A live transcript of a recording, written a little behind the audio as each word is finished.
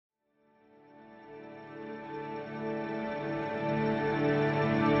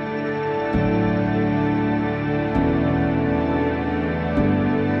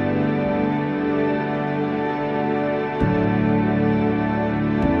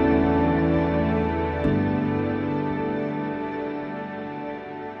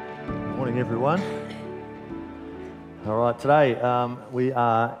everyone. All right, today we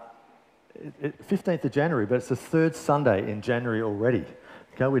are 15th of January, but it's the third Sunday in January already.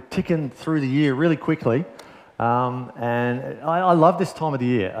 Okay, we're ticking through the year really quickly, and I love this time of the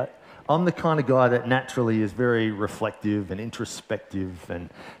year. I'm the kind of guy that naturally is very reflective and introspective and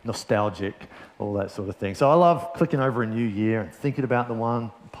nostalgic, all that sort of thing. So I love clicking over a new year and thinking about the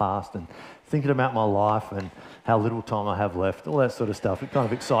one past and thinking about my life and how little time I have left, all that sort of stuff. It kind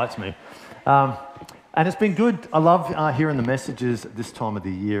of excites me. And it's been good. I love hearing the messages at this time of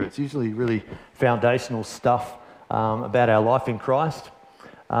the year. It's usually really foundational stuff about our life in Christ.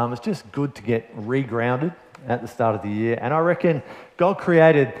 It's just good to get regrounded at the start of the year. And I reckon God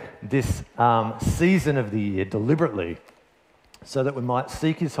created this season of the year deliberately so that we might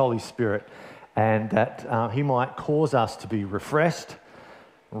seek His Holy Spirit and that He might cause us to be refreshed,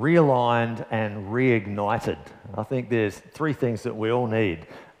 realigned and reignited. I think there's three things that we all need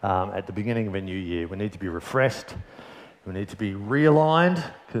at the beginning of a new year. We need to be refreshed, we need to be realigned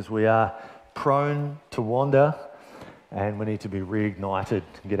because we are prone to wander, and we need to be reignited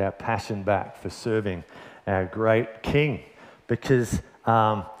and get our passion back for serving our great King, because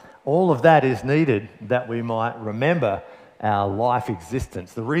all of that is needed that we might remember our life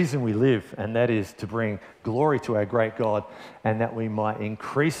existence, the reason we live, and that is to bring glory to our great God, and that we might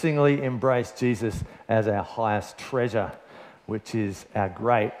increasingly embrace Jesus as our highest treasure, which is our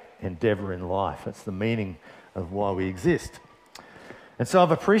great endeavour in life. That's the meaning of why we exist. And so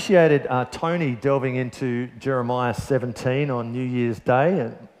I've appreciated Tony delving into Jeremiah 17 on New Year's Day.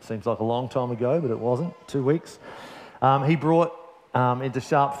 It seems like a long time ago, but it wasn't, 2 weeks. He brought into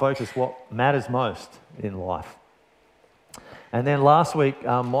sharp focus what matters most in life. And then last week,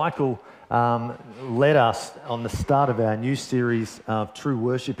 Michael led us on the start of our new series of True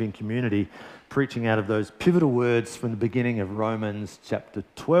Worship in Community, preaching out of those pivotal words from the beginning of Romans chapter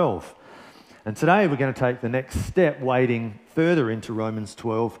 12. And today we're going to take the next step, wading further into Romans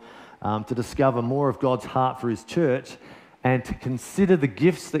 12, to discover more of God's heart for His church and to consider the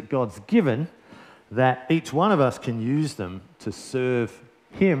gifts that God's given, that each one of us can use them to serve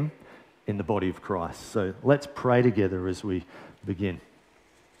Him in the body of Christ. So let's pray together as we begin.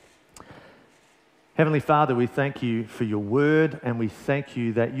 Heavenly Father, we thank You for Your word, and we thank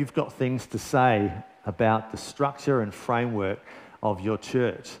You that You've got things to say about the structure and framework of Your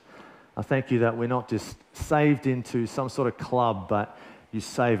church. I thank You that we're not just saved into some sort of club, but You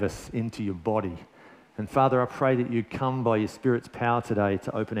save us into Your body. And Father, I pray that You come by Your Spirit's power today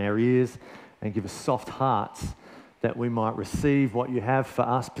to open our ears and give us soft hearts, that we might receive what You have for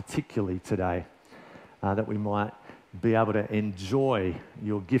us particularly today, that we might be able to enjoy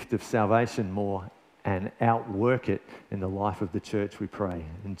Your gift of salvation more and outwork it in the life of the church, we pray.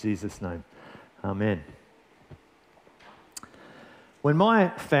 In Jesus' name, amen. When my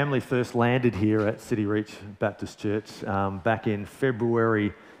family first landed here at City Reach Baptist Church back in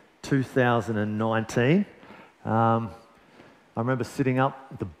February 2019, I remember sitting up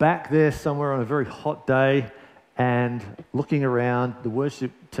at the back there somewhere on a very hot day and looking around. The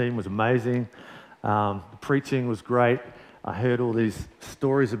worship team was amazing. The preaching was great. I heard all these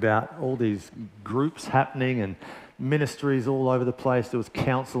stories about all these groups happening and ministries all over the place. There was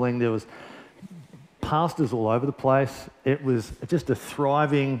counselling, there was pastors all over the place. It was just a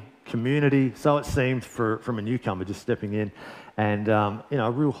thriving community, so it seemed from a newcomer just stepping in, and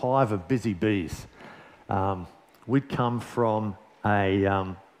a real hive of busy bees. We'd come from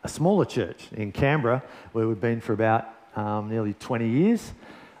a smaller church in Canberra where we'd been for about nearly 20 years,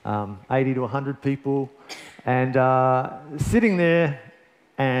 80 to 100 people, and sitting there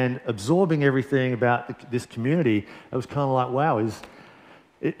and absorbing everything about this community, it was kind of like, wow,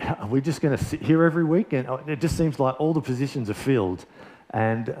 are we just going to sit here every week? And it just seems like all the positions are filled,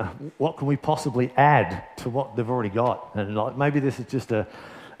 and what can we possibly add to what they've already got? And maybe this is just a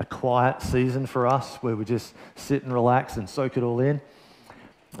quiet season for us where we just sit and relax and soak it all in.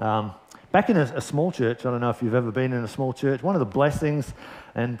 Back in a small church, I don't know if you've ever been in a small church, one of the blessings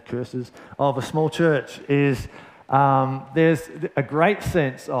and curses of a small church is there's a great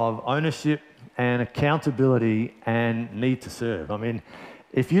sense of ownership and accountability and need to serve. I mean,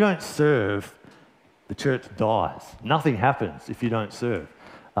 if you don't serve, the church dies. Nothing happens if you don't serve.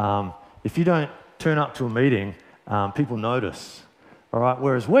 If you don't turn up to a meeting, people notice. All right.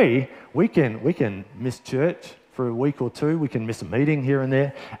 Whereas we can miss church for a week or two. We can miss a meeting here and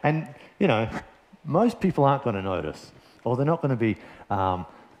there, and most people aren't going to notice, or they're not going to be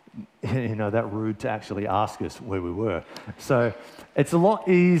that rude to actually ask us where we were. So it's a lot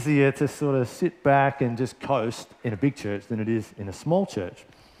easier to sort of sit back and just coast in a big church than it is in a small church.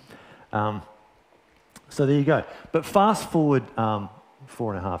 So there you go. But fast forward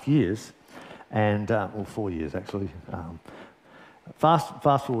 4.5 years, and well, 4 years actually.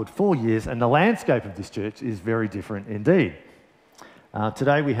 Fast forward 4 years, and the landscape of this church is very different indeed.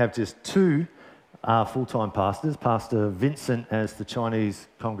 Today we have just two full-time pastors, Pastor Vincent as the Chinese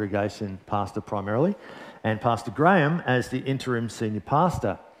congregation pastor primarily, and Pastor Graham as the interim senior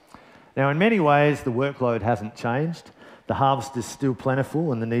pastor. Now, in many ways, the workload hasn't changed. The harvest is still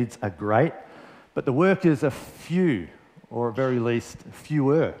plentiful and the needs are great, but the workers are few, or at very least,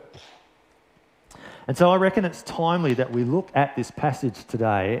 fewer. And so I reckon it's timely that we look at this passage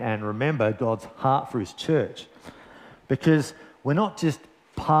today and remember God's heart for his church, because we're not just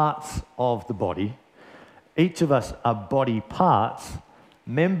parts of the body. Each of us are body parts,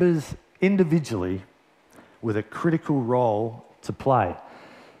 members individually with a critical role to play.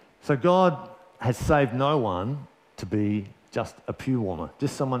 So God has saved no one to be just a pew warmer,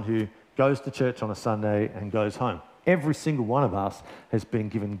 just someone who goes to church on a Sunday and goes home. Every single one of us has been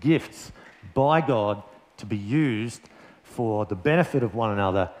given gifts by God to be used for the benefit of one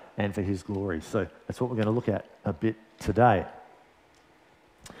another and for his glory. So that's what we're going to look at a bit today.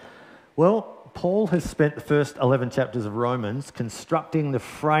 Well, Paul has spent the first 11 chapters of Romans constructing the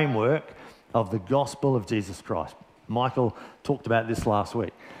framework of the gospel of Jesus Christ. Michael talked about this last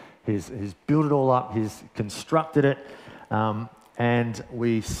week. He's built it all up, he's constructed it, and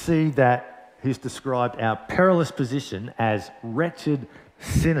we see that he's described our perilous position as wretched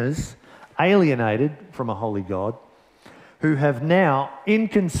sinners, alienated from a holy God, who have now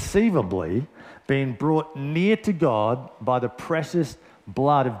inconceivably been brought near to God by the precious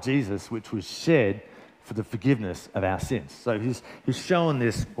blood of Jesus, which was shed for the forgiveness of our sins. So he's shown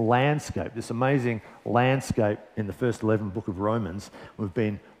this landscape, this amazing landscape in the first 11 book of Romans. We've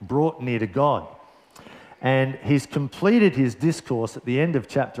been brought near to God. And he's completed his discourse at the end of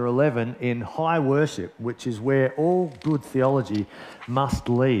chapter 11 in high worship, which is where all good theology must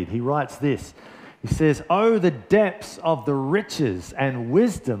lead. He writes this. He says, "Oh, the depths of the riches and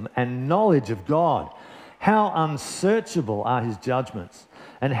wisdom and knowledge of God! How unsearchable are his judgments,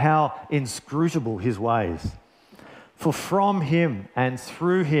 and how inscrutable his ways. For from him and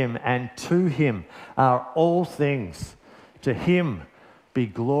through him and to him are all things. To him be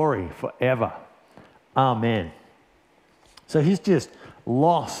glory forever. Amen." So he's just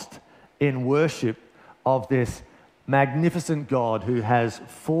lost in worship of this magnificent God who has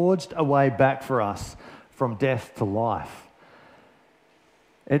forged a way back for us from death to life.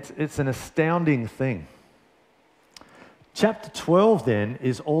 It's an astounding thing. Chapter 12 then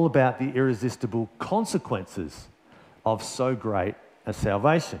is all about the irresistible consequences of so great a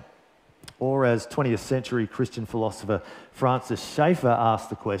salvation. Or as 20th century Christian philosopher Francis Schaeffer asked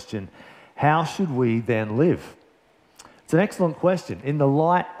the question, how should we then live? It's an excellent question. In the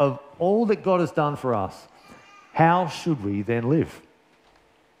light of all that God has done for us, how should we then live?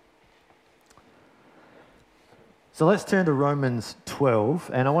 So let's turn to Romans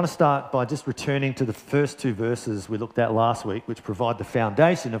 12, and I want to start by just returning to the first two verses we looked at last week, which provide the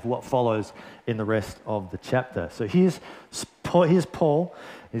foundation of what follows in the rest of the chapter. So here's Paul.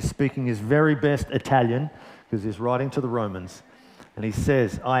 He's speaking his very best Italian, because he's writing to the Romans, and he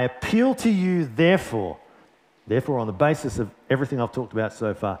says, "I appeal to you, therefore, on the basis of everything I've talked about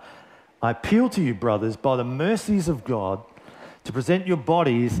so far, I appeal to you, brothers, by the mercies of God, to present your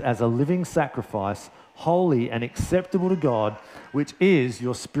bodies as a living sacrifice, holy and acceptable to God, which is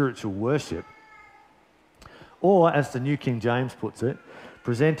your spiritual worship." Or, as the New King James puts it,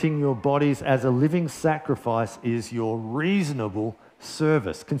 presenting your bodies as a living sacrifice is your reasonable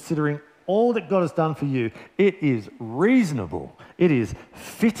service. Considering all that God has done for you, it is reasonable, it is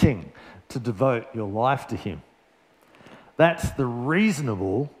fitting to devote your life to him. That's the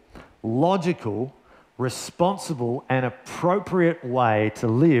reasonable, logical, responsible and appropriate way to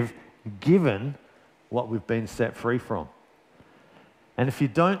live given what we've been set free from. And if you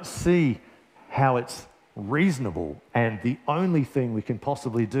don't see how it's reasonable and the only thing we can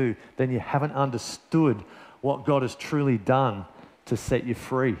possibly do, then you haven't understood what God has truly done to set you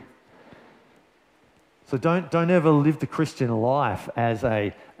free. So don't ever live the Christian life as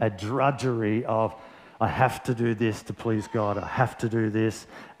a drudgery of, I have to do this to please God, I have to do this,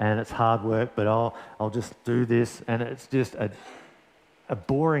 and it's hard work, but I'll just do this, and it's just a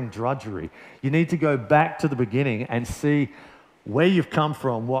boring drudgery. You need to go back to the beginning and see where you've come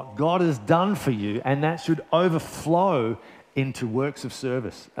from, what God has done for you, and that should overflow into works of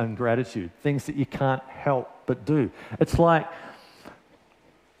service and gratitude, things that you can't help but do. It's like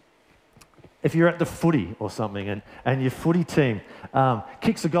if you're at the footy or something and your footy team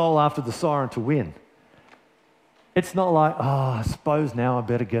kicks a goal after the siren to win. It's not like, I suppose now I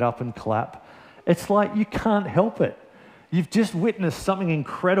better get up and clap. It's like you can't help it. You've just witnessed something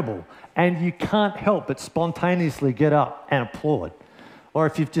incredible and you can't help but spontaneously get up and applaud. Or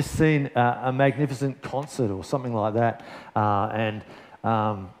if you've just seen a magnificent concert or something like that, and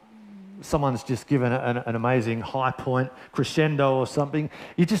someone's just given an amazing high point, crescendo or something,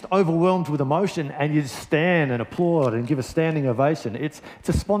 you're just overwhelmed with emotion and you just stand and applaud and give a standing ovation. It's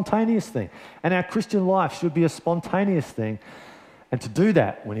a spontaneous thing. And our Christian life should be a spontaneous thing. And to do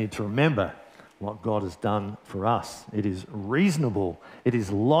that, we need to remember what God has done for us. It is reasonable, it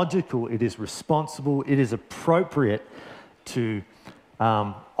is logical, it is responsible, it is appropriate to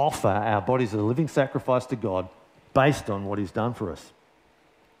offer our bodies as a living sacrifice to God based on what He's done for us.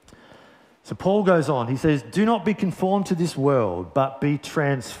 So Paul goes on, he says, "Do not be conformed to this world, but be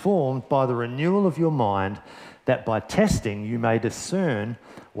transformed by the renewal of your mind, that by testing you may discern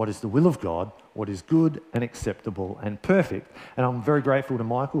what is the will of God, what is good and acceptable and perfect." And I'm very grateful to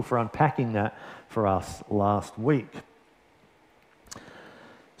Michael for unpacking that for us last week.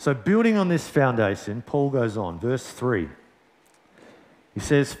 So building on this foundation, Paul goes on, verse 3. He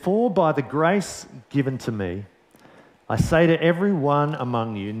says, "For by the grace given to me, I say to every one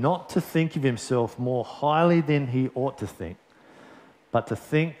among you not to think of himself more highly than he ought to think, but to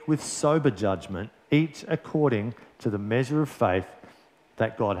think with sober judgment, each according to the measure of faith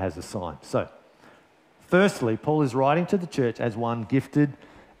that God has assigned." So, firstly, Paul is writing to the church as one gifted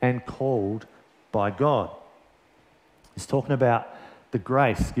and called by God. He's talking about the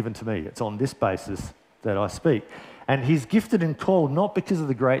grace given to me. It's on this basis that I speak. And he's gifted and called not because of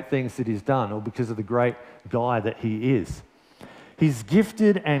the great things that he's done or because of the great guy that he is. He's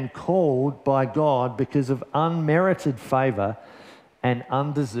gifted and called by God because of unmerited favour and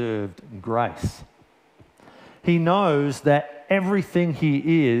undeserved grace. He knows that everything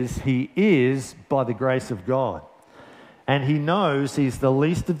he is by the grace of God. And he knows he's the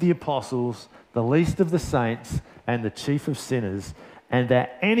least of the apostles, the least of the saints, and the chief of sinners, and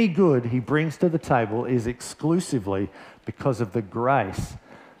that any good he brings to the table is exclusively because of the grace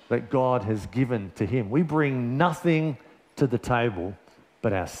that God has given to him. We bring nothing to the table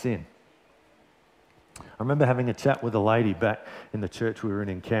but our sin. I remember having a chat with a lady back in the church we were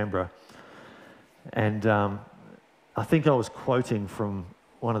in Canberra, and I think I was quoting from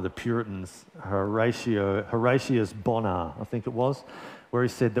one of the Puritans, Horatius Bonar, I think it was, where he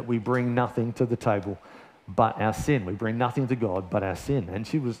said that we bring nothing to the table but our sin. We bring nothing to God but our sin. And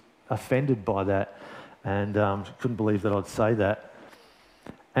she was offended by that, and she couldn't believe that I'd say that.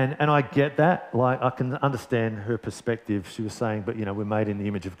 And I get that. Like, I can understand her perspective. She was saying, but, you know, we're made in the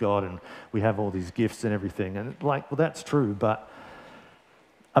image of God and we have all these gifts and everything. And like, well, that's true. But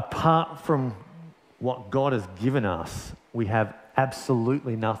apart from what God has given us, we have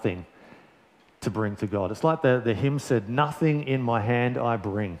absolutely nothing to bring to God. It's like the hymn said, "Nothing in my hand I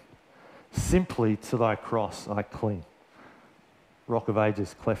bring. Simply to thy cross I cling. Rock of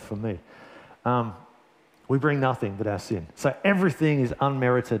ages cleft for me." We bring nothing but our sin. So everything is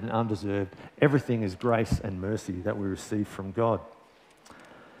unmerited and undeserved. Everything is grace and mercy that we receive from God.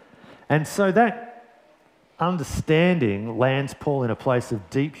 And so that understanding lands Paul in a place of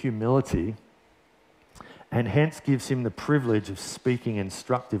deep humility, and hence gives him the privilege of speaking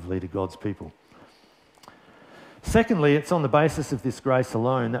instructively to God's people. Secondly, it's on the basis of this grace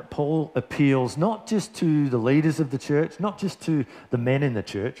alone that Paul appeals not just to the leaders of the church, not just to the men in the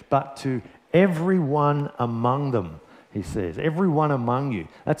church, but to everyone among them, he says. Everyone among you.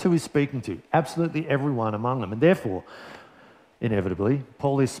 That's who he's speaking to. Absolutely everyone among them. And therefore, inevitably,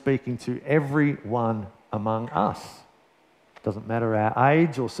 Paul is speaking to everyone among us. Doesn't matter our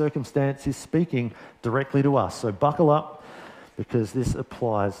age or circumstance, he's speaking directly to us. So buckle up, because this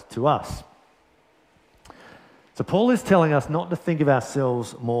applies to us. So Paul is telling us not to think of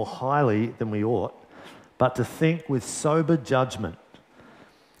ourselves more highly than we ought, but to think with sober judgment.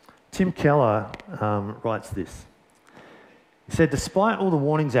 Tim Keller writes this. He said, "Despite all the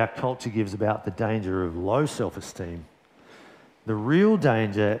warnings our culture gives about the danger of low self-esteem, the real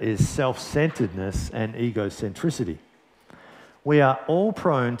danger is self-centeredness and egocentricity. We are all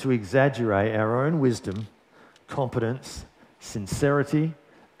prone to exaggerate our own wisdom, competence, sincerity,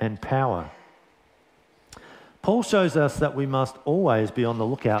 and power. Paul shows us that we must always be on the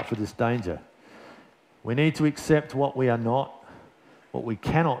lookout for this danger. We need to accept what we are not, what we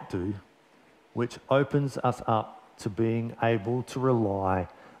cannot do, which opens us up to being able to rely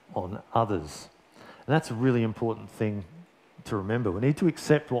on others." And that's a really important thing to remember. We need to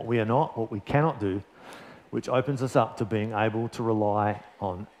accept what we are not, what we cannot do, which opens us up to being able to rely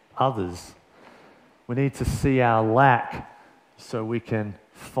on others. We need to see our lack so we can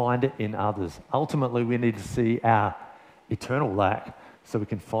find it in others. Ultimately, we need to see our eternal lack so we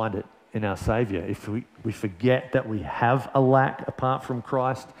can find it in our Saviour. If we forget that we have a lack apart from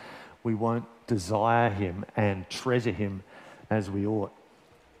Christ, we won't desire him and treasure him as we ought.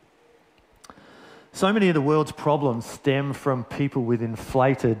 So many of the world's problems stem from people with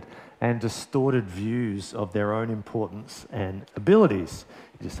inflated and distorted views of their own importance and abilities.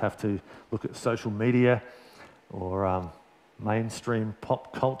 You just have to look at social media or mainstream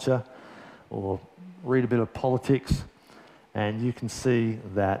pop culture or read a bit of politics, and you can see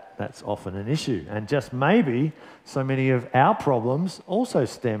that that's often an issue. And just maybe so many of our problems also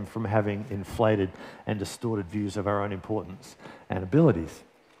stem from having inflated and distorted views of our own importance and abilities.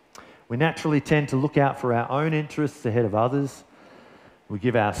 We naturally tend to look out for our own interests ahead of others. We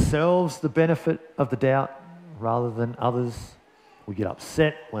give ourselves the benefit of the doubt rather than others. We get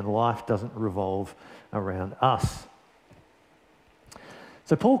upset when life doesn't revolve around us.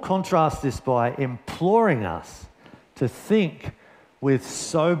 So Paul contrasts this by imploring us to think with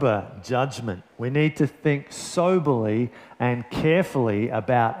sober judgment. We need to think soberly and carefully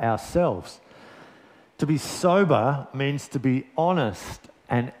about ourselves. To be sober means to be honest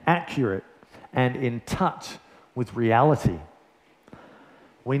and accurate and in touch with reality.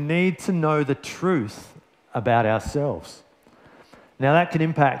 We need to know the truth about ourselves. Now, that can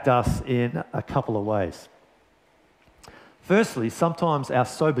impact us in a couple of ways. Firstly, sometimes our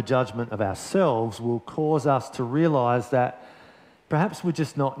sober judgment of ourselves will cause us to realise that perhaps we're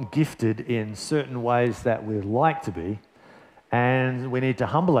just not gifted in certain ways that we'd like to be, and we need to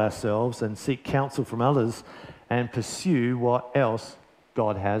humble ourselves and seek counsel from others and pursue what else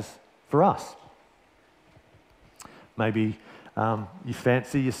God has for us. Maybe you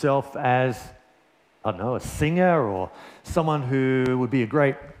fancy yourself as, I don't know, a singer or someone who would be a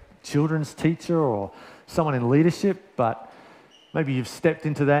great children's teacher or someone in leadership, but maybe you've stepped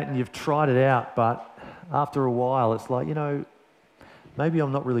into that and you've tried it out, but after a while it's like, maybe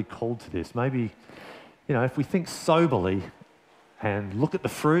I'm not really called to this. Maybe, if we think soberly and look at the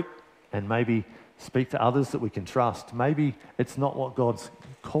fruit and maybe speak to others that we can trust, maybe it's not what God's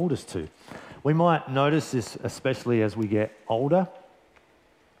called us to. We might notice this especially as we get older.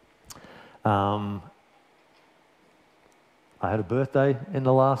 I had a birthday in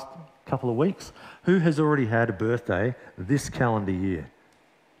the last couple of weeks. Who has already had a birthday this calendar year?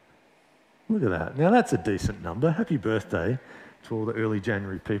 Look at that. Now that's a decent number. Happy birthday to all the early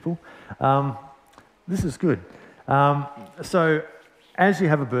January people. This is good. So as you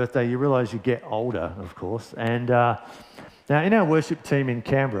have a birthday, you realise you get older, of course. And now in our worship team in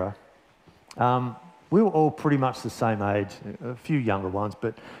Canberra, we were all pretty much the same age, a few younger ones,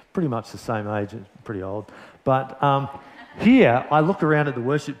 but pretty much the same age, pretty old. But here, I look around at the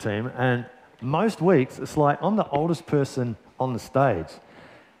worship team, and most weeks, it's like I'm the oldest person on the stage.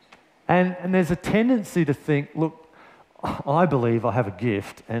 And there's a tendency to think, look, I believe I have a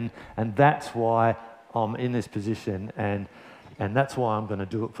gift, and that's why I'm in this position, and that's why I'm going to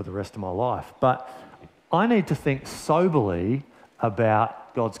do it for the rest of my life. But I need to think soberly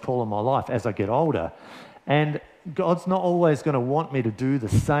about God's call in my life as I get older. And God's not always going to want me to do the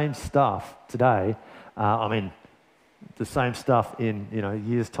same stuff today. The same stuff in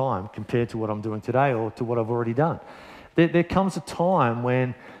years' time compared to what I'm doing today or to what I've already done. There comes a time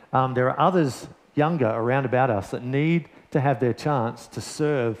when there are others younger around about us that need to have their chance to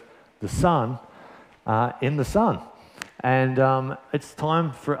serve the Son in the Son. And it's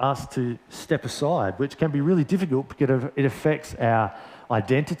time for us to step aside, which can be really difficult because it affects our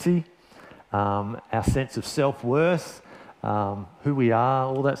identity, our sense of self-worth, who we are,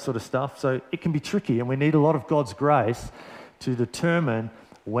 all that sort of stuff. So it can be tricky, and we need a lot of God's grace to determine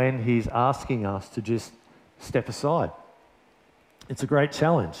when he's asking us to just step aside. It's a great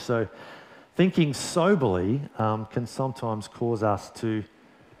challenge. So thinking soberly can sometimes cause us to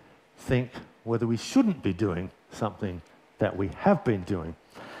think whether we shouldn't be doing something that we have been doing.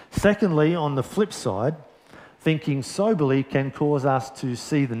 Secondly, on the flip side, thinking soberly can cause us to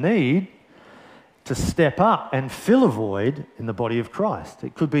see the need to step up and fill a void in the body of Christ.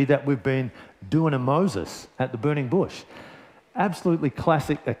 It could be that we've been doing a Moses at the burning bush. Absolutely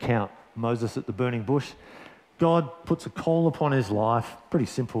classic account, Moses at the burning bush. God puts a call upon his life, pretty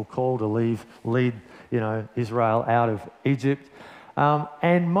simple call to lead Israel out of Egypt.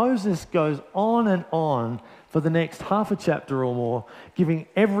 And Moses goes on and on for the next half a chapter or more, giving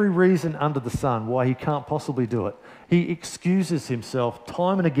every reason under the sun why he can't possibly do it. He excuses himself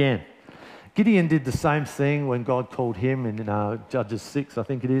time and again. Gideon did the same thing when God called him in Judges 6, I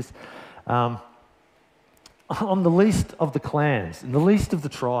think it is. I'm the least of the clans and the least of the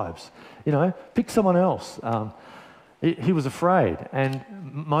tribes. Pick someone else. He was afraid, and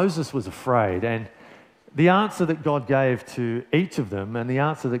Moses was afraid, and The answer that God gave to each of them and the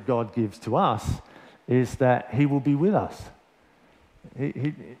answer that God gives to us is that he will be with us.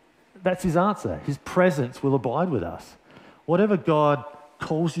 That's his answer. His presence will abide with us. Whatever God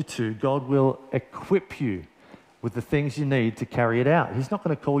calls you to, God will equip you with the things you need to carry it out. He's not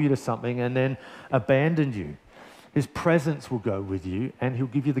going to call you to something and then abandon you. His presence will go with you and he'll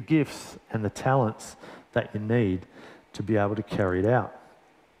give you the gifts and the talents that you need to be able to carry it out.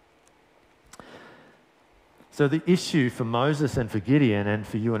 So the issue for Moses and for Gideon and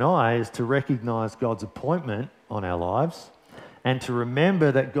for you and I is to recognize God's appointment on our lives and to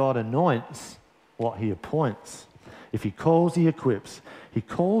remember that God anoints what he appoints. If he calls, he equips. He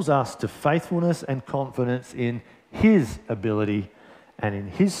calls us to faithfulness and confidence in his ability and in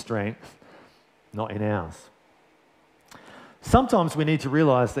his strength, not in ours. Sometimes we need to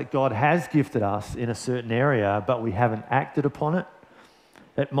realize that God has gifted us in a certain area, but we haven't acted upon it.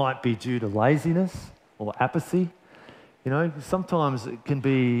 It might be due to laziness or apathy. You know, sometimes it can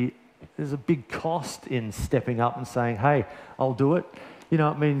be, there's a big cost in stepping up and saying, hey, I'll do it. You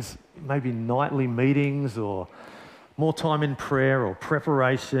know, it means maybe nightly meetings or more time in prayer or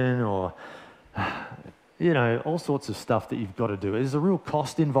preparation or, you know, all sorts of stuff that you've got to do. There's a real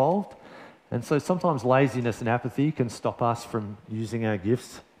cost involved. And so sometimes laziness and apathy can stop us from using our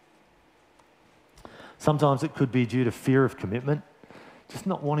gifts. Sometimes it could be due to fear of commitment, just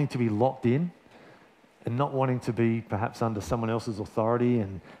not wanting to be locked in and not wanting to be perhaps under someone else's authority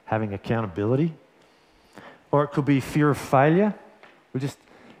and having accountability. Or it could be fear of failure. We just,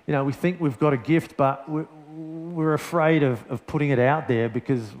 you know, we think we've got a gift, but we're afraid of putting it out there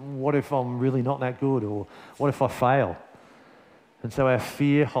because what if I'm really not that good, or what if I fail? And so our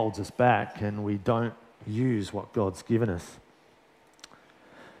fear holds us back and we don't use what God's given us.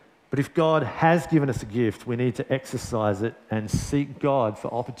 But if God has given us a gift, we need to exercise it and seek God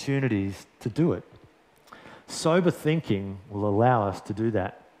for opportunities to do it. Sober thinking will allow us to do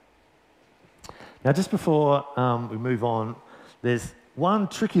that. Now, just before we move on, there's one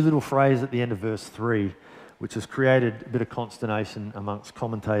tricky little phrase at the end of verse 3, which has created a bit of consternation amongst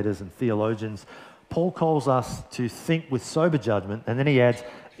commentators and theologians. Paul calls us to think with sober judgment, and then he adds,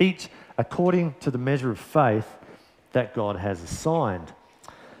 each according to the measure of faith that God has assigned.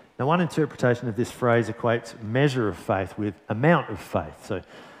 Now, one interpretation of this phrase equates measure of faith with amount of faith. So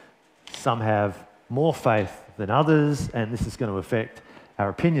some have more faith than others, and this is going to affect our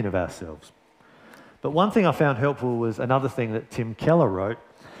opinion of ourselves. But one thing I found helpful was another thing that Tim Keller wrote.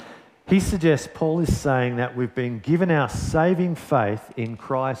 He suggests Paul is saying that we've been given our saving faith in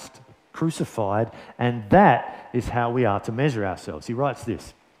Christ crucified, and that is how we are to measure ourselves. He writes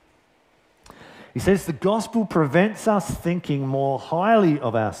this. He says, the gospel prevents us thinking more highly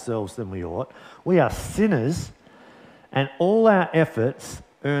of ourselves than we ought. We are sinners, and all our efforts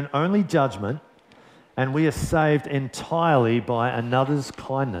earn only judgment, and we are saved entirely by another's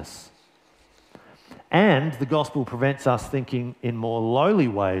kindness. And the gospel prevents us thinking in more lowly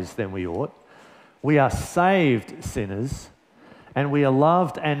ways than we ought. We are saved sinners, and we are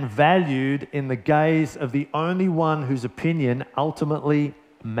loved and valued in the gaze of the only one whose opinion ultimately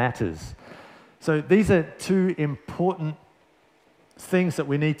matters. So these are two important things that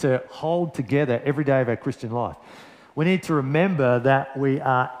we need to hold together every day of our Christian life. We need to remember that we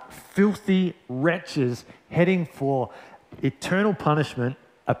are filthy wretches heading for eternal punishment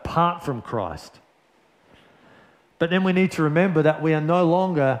apart from Christ. But then we need to remember that we are no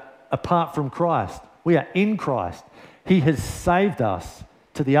longer apart from Christ. We are in Christ. He has saved us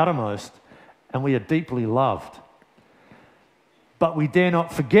to the uttermost, and we are deeply loved. But we dare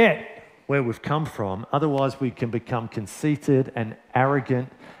not forget where we've come from. Otherwise, we can become conceited and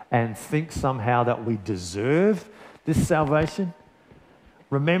arrogant and think somehow that we deserve this salvation.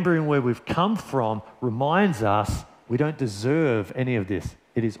 Remembering where we've come from reminds us we don't deserve any of this.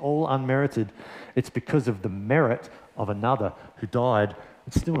 It is all unmerited. It's because of the merit of another who died.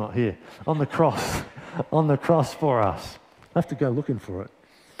 It's still not here. On the cross for us. I have to go looking for it.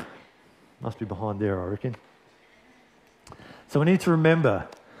 Must be behind there, I reckon. So we need to remember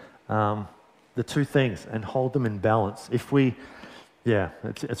the two things and hold them in balance. It's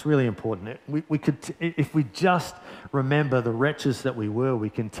really important. If we just remember the wretches that we were, we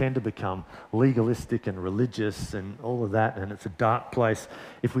can tend to become legalistic and religious and all of that, and it's a dark place.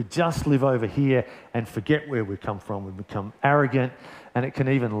 If we just live over here and forget where we come from, we become arrogant, and it can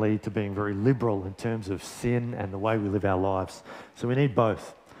even lead to being very liberal in terms of sin and the way we live our lives. So we need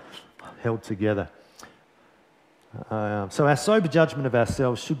both held together. So our sober judgment of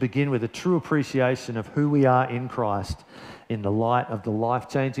ourselves should begin with a true appreciation of who we are in Christ in the light of the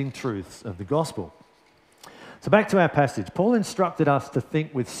life-changing truths of the gospel. So back to our passage. Paul instructed us to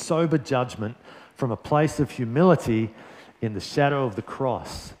think with sober judgment from a place of humility in the shadow of the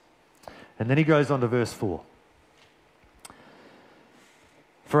cross. And then he goes on to verse 4.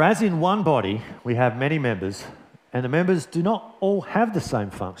 For as in one body we have many members, and the members do not all have the same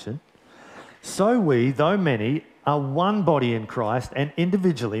function, so we, though many, are one body in Christ and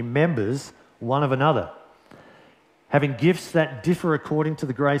individually members one of another. Having gifts that differ according to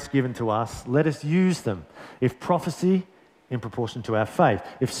the grace given to us, let us use them. If prophecy, in proportion to our faith.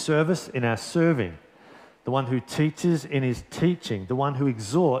 If service, in our serving. The one who teaches, in his teaching. The one who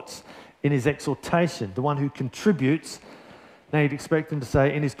exhorts, in his exhortation. The one who contributes, now you'd expect him to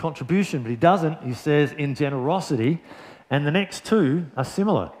say in his contribution, but he doesn't. He says in generosity. And the next two are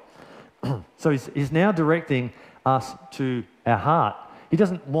similar. So he's now directing us to our heart. He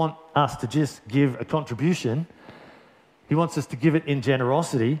doesn't want us to just give a contribution. He wants us to give it in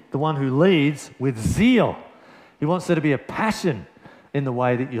generosity. The one who leads with zeal. He wants there to be a passion in the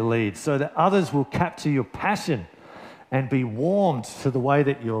way that you lead so that others will capture your passion and be warmed to the way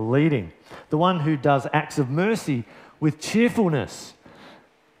that you're leading. The one who does acts of mercy with cheerfulness.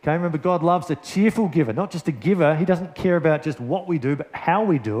 Okay, remember, God loves a cheerful giver, not just a giver. He doesn't care about just what we do, but how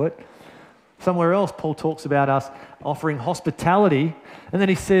we do it. Somewhere else, Paul talks about us offering hospitality, and then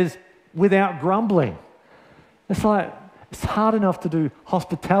he says, without grumbling. It's like, it's hard enough to do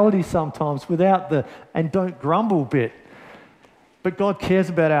hospitality sometimes without the and don't grumble bit. But God cares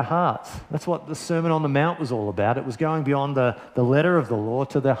about our hearts. That's what the Sermon on the Mount was all about. It was going beyond the letter of the law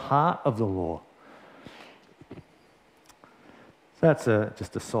to the heart of the law. So that's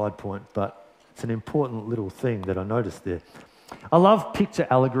just a side point, but it's an important little thing that I noticed there. I love picture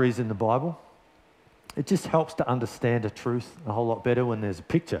allegories in the Bible. It just helps to understand a truth a whole lot better when there's a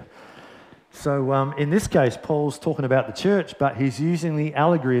picture. So in this case, Paul's talking about the church, but he's using the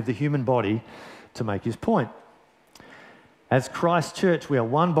allegory of the human body to make his point. As Christ's church, we are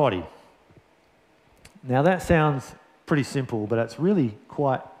one body. Now that sounds pretty simple, but it's really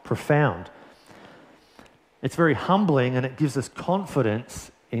quite profound. It's very humbling, and it gives us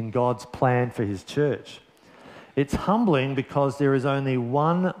confidence in God's plan for his church. It's humbling because there is only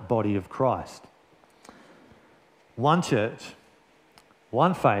one body of Christ. One church,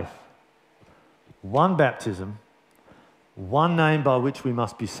 one faith, one baptism, one name by which we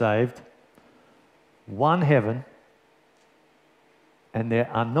must be saved, one heaven, and there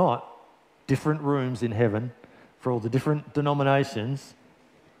are not different rooms in heaven for all the different denominations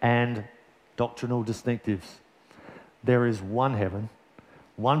and doctrinal distinctives. There is one heaven,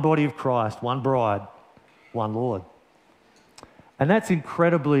 one body of Christ, one bride, one Lord. And that's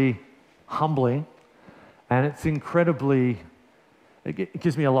incredibly humbling, and it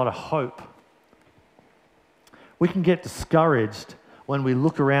gives me a lot of hope. We can get discouraged when we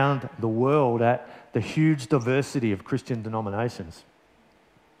look around the world at the huge diversity of Christian denominations,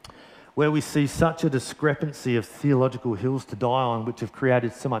 where we see such a discrepancy of theological hills to die on, which have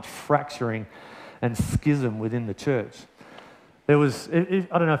created so much fracturing and schism within the church. I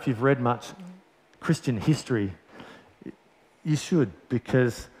don't know if you've read much Christian history. You should,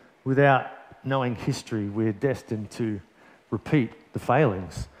 because without knowing history, we're destined to repeat the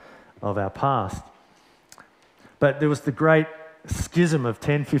failings of our past. But there was the great schism of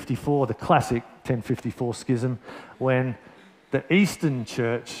 1054, the classic 1054 schism, when the Eastern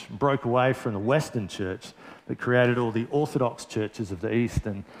Church broke away from the Western Church that created all the Orthodox churches of the East,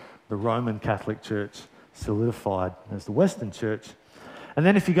 and the Roman Catholic Church solidified as the Western Church. And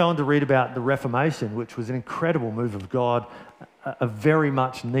then if you go on to read about the Reformation, which was an incredible move of God, a very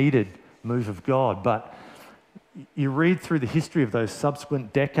much needed move of God, but you read through the history of those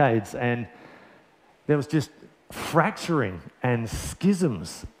subsequent decades and there was just fracturing and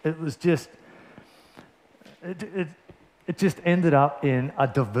schisms. It was just, it just ended up in a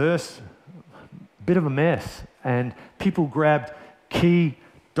diverse bit of a mess, and people grabbed key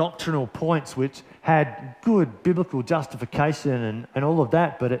doctrinal points which had good biblical justification and all of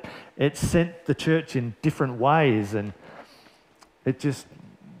that, but it sent the church in different ways, and it just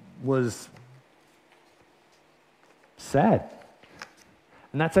was sad.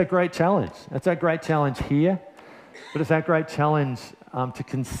 And that's our great challenge. That's our great challenge here, but it's our great challenge to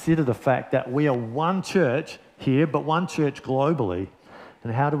consider the fact that we are one church here, but one church globally.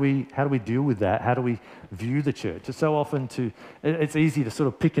 And how do we deal with that? How do we view the church? It's so often it's easy to sort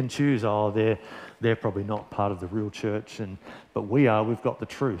of pick and choose. Oh, they're probably not part of the real church, but we are. We've got the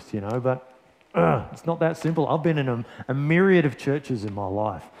truth, you know. But it's not that simple. I've been in a myriad of churches in my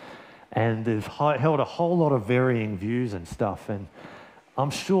life, and they've held a whole lot of varying views and stuff. And I'm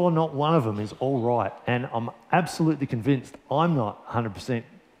sure not one of them is all right. And I'm absolutely convinced I'm not 100%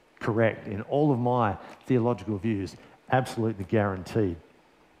 correct in all of my theological views. Absolutely guaranteed.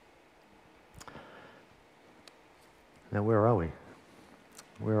 Now, where are we?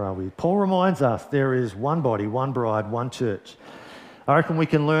 Where are we? Paul reminds us there is one body, one bride, one church. I reckon we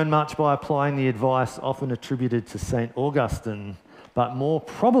can learn much by applying the advice often attributed to St. Augustine, but more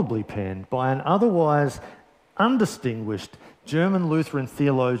probably penned by an otherwise undistinguished German Lutheran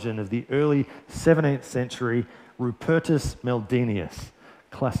theologian of the early 17th century, Rupertus Meldenius,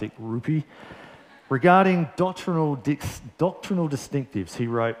 classic Rupy. Regarding doctrinal distinctives, he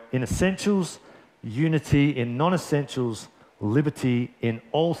wrote, "In essentials, unity; in non-essentials, liberty; in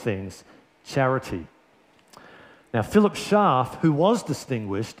all things, charity." Now, Philip Schaff, who was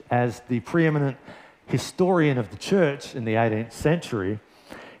distinguished as the preeminent historian of the church in the 18th century,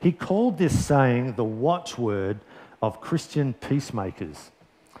 he called this saying the watchword of Christian peacemakers.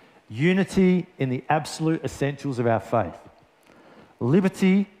 Unity in the absolute essentials of our faith.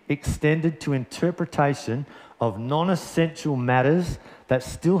 Liberty extended to interpretation of non-essential matters that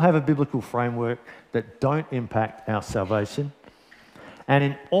still have a biblical framework that don't impact our salvation. And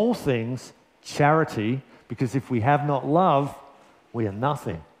in all things, charity, because if we have not love, we are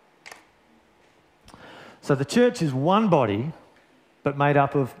nothing. So the church is one body, but made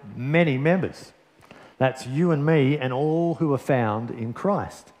up of many members. That's you and me and all who are found in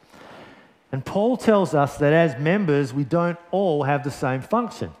Christ. And Paul tells us that as members, we don't all have the same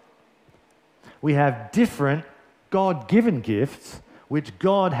function. We have different God-given gifts, which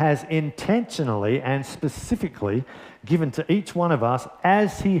God has intentionally and specifically given to each one of us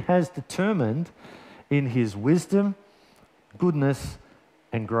as he has determined in his wisdom, goodness,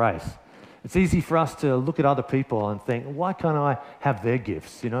 and grace. It's easy for us to look at other people and think, why can't I have their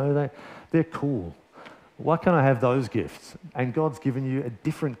gifts? You know, they're cool. Why can't I have those gifts? And God's given you a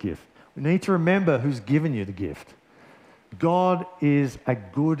different gift. We need to remember who's given you the gift. God is a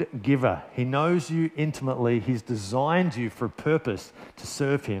good giver. He knows you intimately. He's designed you for a purpose to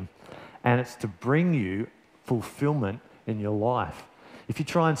serve him, and it's to bring you fulfillment in your life. If you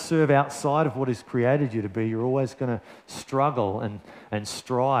try and serve outside of what he's created you to be, you're always going to struggle and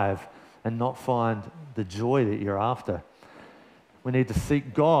strive and not find the joy that you're after. We need to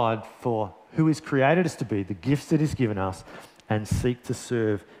seek God for who he's created us to be, the gifts that he's given us, and seek to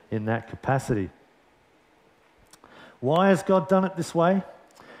serve in that capacity. Why has God done it this way?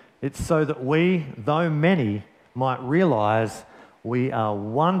 It's so that we, though many, might realize we are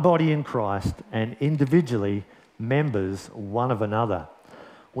one body in Christ and individually members one of another.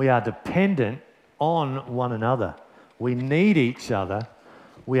 We are dependent on one another. We need each other.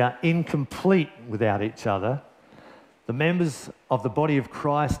 We are incomplete without each other. The members of the body of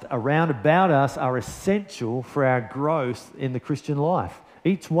Christ around about us are essential for our growth in the Christian life.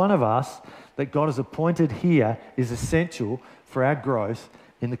 Each one of us that God has appointed here is essential for our growth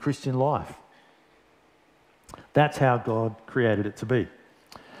in the Christian life. That's how God created it to be.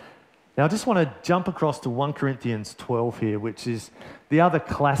 Now, I just want to jump across to 1 Corinthians 12 here, which is the other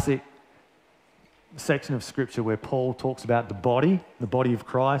classic section of Scripture where Paul talks about the body of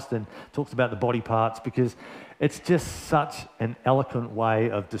Christ, and talks about the body parts, because it's just such an eloquent way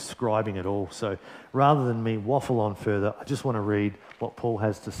of describing it all. So rather than me waffle on further, I just want to read what Paul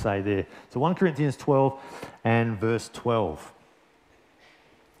has to say there. So 1 Corinthians 12 and verse 12.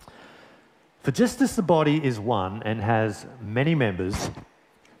 "For just as the body is one and has many members,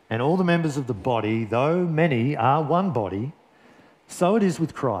 and all the members of the body, though many, are one body, so it is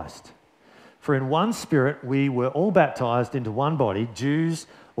with Christ. For in one Spirit we were all baptized into one body, Jews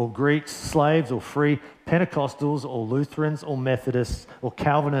or Greeks, slaves or free, Pentecostals or Lutherans or Methodists or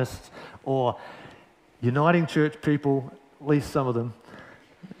Calvinists or Uniting Church people, at least some of them,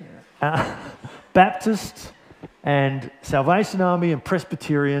 Baptists and Salvation Army and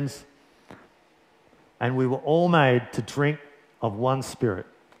Presbyterians, and we were all made to drink of one Spirit.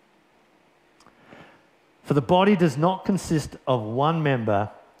 For the body does not consist of one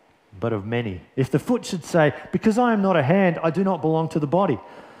member, but of many. If the foot should say, 'Because I am not a hand, I do not belong to the body,'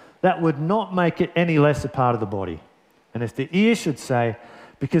 that would not make it any less a part of the body. And if the ear should say,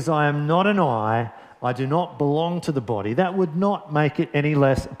 'Because I am not an eye, I do not belong to the body,' that would not make it any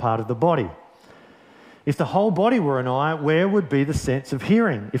less a part of the body. If the whole body were an eye, where would be the sense of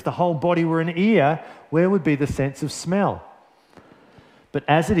hearing? If the whole body were an ear, where would be the sense of smell? But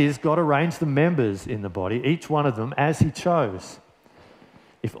as it is, God arranged the members in the body, each one of them as he chose.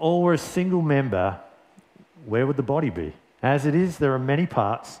 If all were a single member, where would the body be? As it is, there are many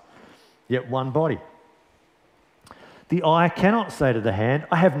parts, yet one body. The eye cannot say to the hand,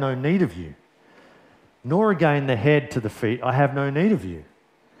 'I have no need of you,' nor again the head to the feet, 'I have no need of you.'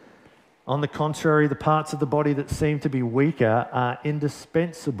 On the contrary, the parts of the body that seem to be weaker are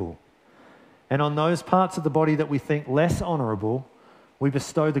indispensable. And on those parts of the body that we think less honourable, we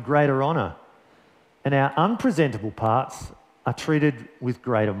bestow the greater honour. And our unpresentable parts are treated with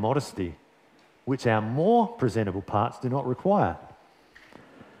greater modesty, which our more presentable parts do not require.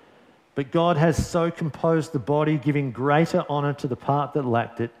 But God has so composed the body, giving greater honour to the part that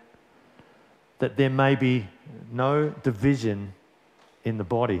lacked it, that there may be no division in the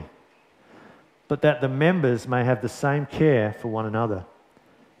body, but that the members may have the same care for one another.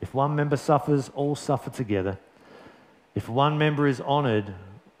 If one member suffers, all suffer together. If one member is honoured,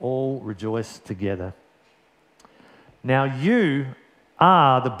 all rejoice together. Now you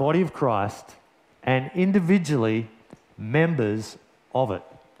are the body of Christ and individually members of it.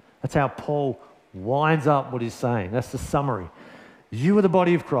 That's how Paul winds up what he's saying. That's the summary. You are the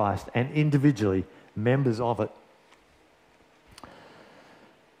body of Christ and individually members of it.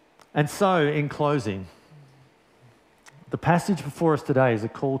 And so, in closing, the passage before us today is a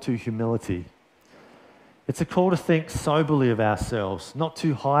call to humility. It's a call to think soberly of ourselves, not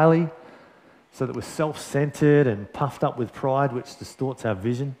too highly, so that we're self-centered and puffed up with pride, which distorts our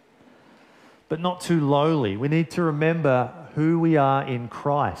vision, but not too lowly. We need to remember who we are in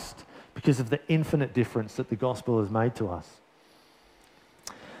Christ because of the infinite difference that the gospel has made to us.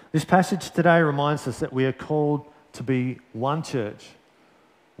 This passage today reminds us that we are called to be one church,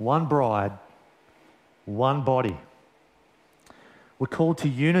 one bride, one body. We're called to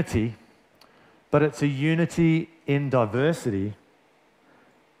unity, but it's a unity in diversity.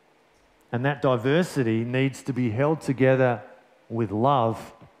 And that diversity needs to be held together with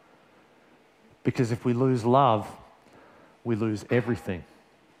love, because if we lose love, we lose everything.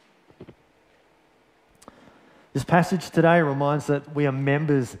 This passage today reminds us that we are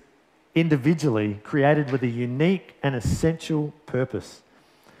members individually, created with a unique and essential purpose.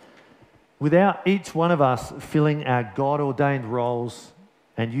 Without each one of us filling our God-ordained roles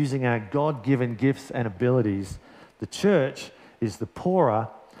and using our God-given gifts and abilities, the church is the poorer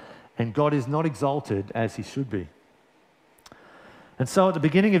and God is not exalted as he should be. And so at the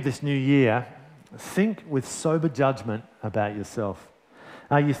beginning of this new year, think with sober judgment about yourself.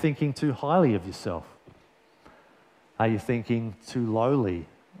 Are you thinking too highly of yourself? Are you thinking too lowly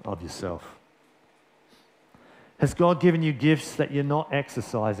of yourself? Has God given you gifts that you're not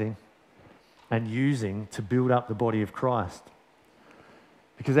exercising and using to build up the body of Christ?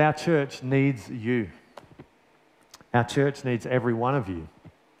 Because our church needs you. Our church needs every one of you.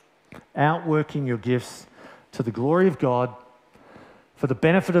 Outworking your gifts to the glory of God, for the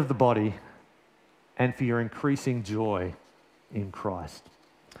benefit of the body, and for your increasing joy in Christ.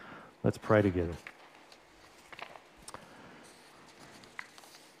 Let's pray together.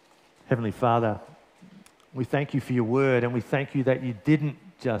 Heavenly Father, we thank you for your word, and we thank you that you didn't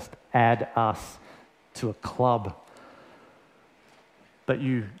just add us to a club, but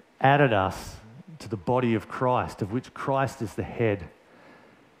you added us to the body of Christ, of which Christ is the head.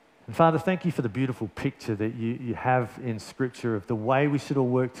 And Father, thank you for the beautiful picture that you have in Scripture of the way we should all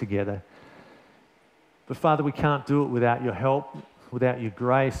work together. But Father, we can't do it without your help, without your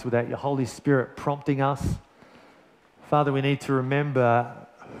grace, without your Holy Spirit prompting us. Father, we need to remember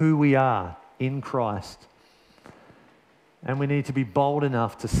who we are in Christ. And we need to be bold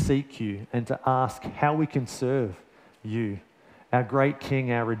enough to seek you and to ask how we can serve you, our great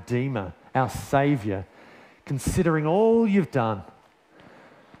King, our Redeemer, our Saviour, considering all you've done,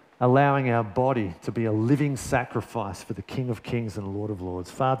 allowing our body to be a living sacrifice for the King of Kings and Lord of Lords.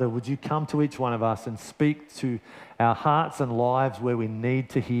 Father, would you come to each one of us and speak to our hearts and lives where we need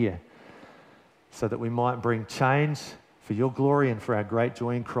to hear, so that we might bring change for your glory and for our great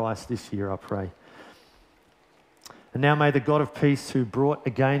joy in Christ this year, I pray. And now may the God of peace, who brought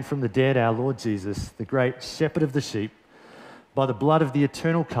again from the dead our Lord Jesus, the great shepherd of the sheep, by the blood of the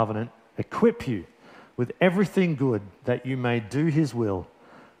eternal covenant, equip you with everything good, that you may do his will,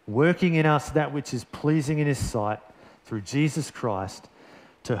 working in us that which is pleasing in his sight, through Jesus Christ,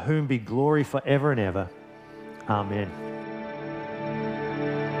 to whom be glory forever and ever. Amen.